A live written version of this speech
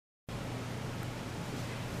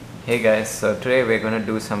Hey guys, so today we're going to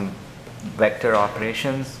do some vector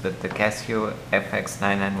operations with the Casio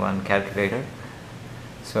fx-991 calculator.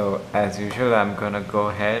 So as usual, I'm going to go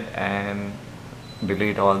ahead and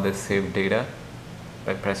delete all this saved data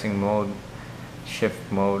by pressing mode,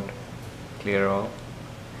 shift mode, clear all.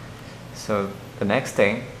 So the next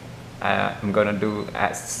thing I'm going to do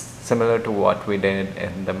as similar to what we did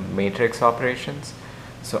in the matrix operations.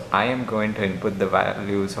 So I am going to input the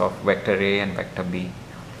values of vector A and vector B.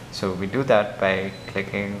 So we do that by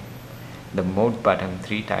clicking the mode button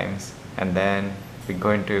 3 times and then we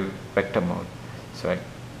go into vector mode. So I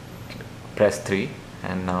press 3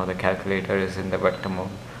 and now the calculator is in the vector mode.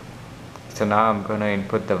 So now I'm going to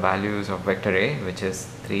input the values of vector A, which is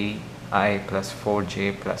 3i plus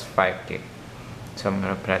 4j plus 5k. So I'm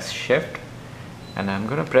going to press shift and I'm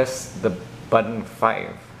going to press the button 5,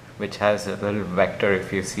 which has a little vector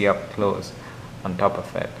if you see up close on top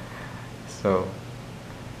of it. So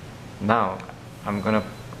now I'm going to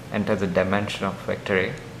enter the dimension of vector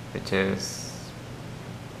A, which is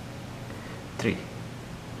 3.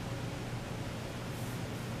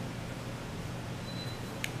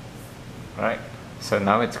 Alright, so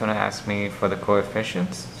now it's going to ask me for the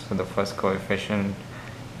coefficients. So the first coefficient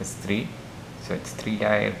is 3, so it's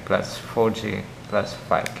 3i plus 4j plus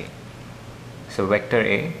 5k. So vector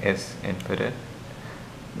A is inputted.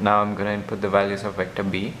 Now I'm going to input the values of vector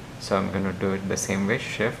B. So I'm going to do it the same way,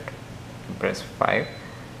 shift, press 5,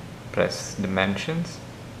 press dimensions.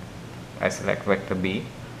 I select vector B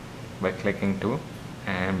by clicking 2,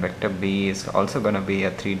 and vector B is also going to be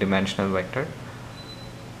a 3-dimensional vector,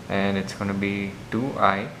 and it's going to be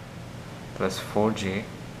 2i plus 4j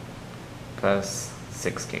plus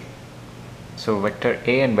 6k. So vector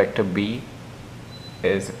A and vector B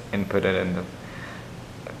is inputted in the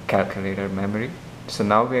calculator memory. So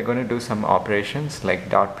now we are going to do some operations like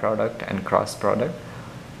dot product and cross product.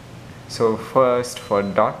 So first, for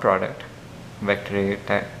dot product, vector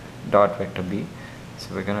A dot vector B,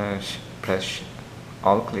 so we're going to press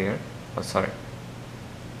all clear. We're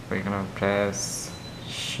going to press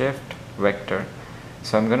shift vector.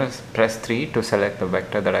 So I'm going to press 3 to select the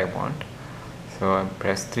vector that I want. So I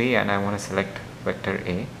press 3 and I want to select vector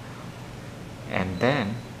A, and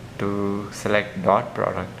then to select dot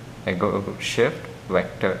product I go shift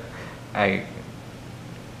vector. I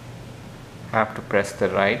have to press the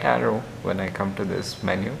right arrow when I come to this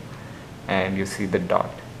menu and you see the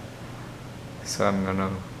dot. So I'm going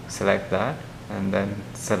to select that and then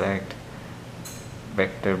select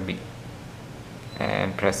vector B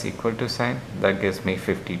and press equal to sign. That gives me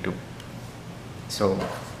 52. So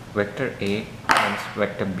vector A times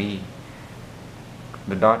vector B,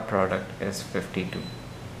 the dot product is 52. You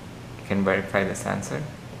can verify this answer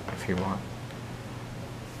if you want.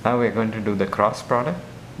 Now we're going to do the cross product.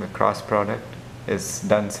 The cross product is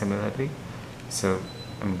done similarly. So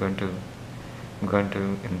I'm going to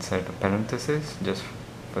insert a parenthesis just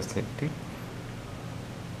for safety.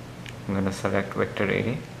 I'm going to select vector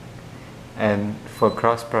A, and for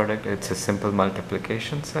cross product it's a simple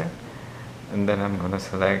multiplication sign, and then I'm going to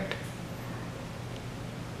select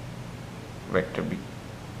vector B.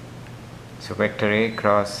 So vector A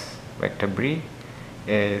cross vector B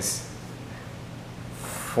is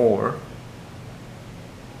 4i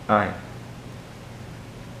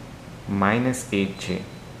minus 8j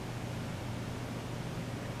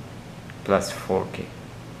plus 4k.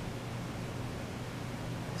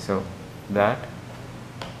 So that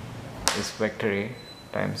is vector A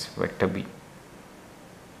times vector B.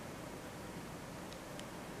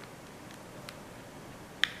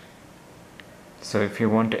 So if you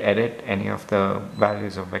want to edit any of the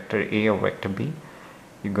values of vector A or vector B,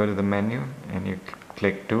 you go to the menu and you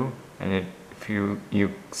click 2, and if you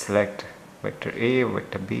select vector A or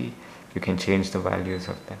vector B, you can change the values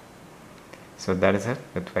of them. So that is it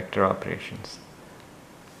with vector operations.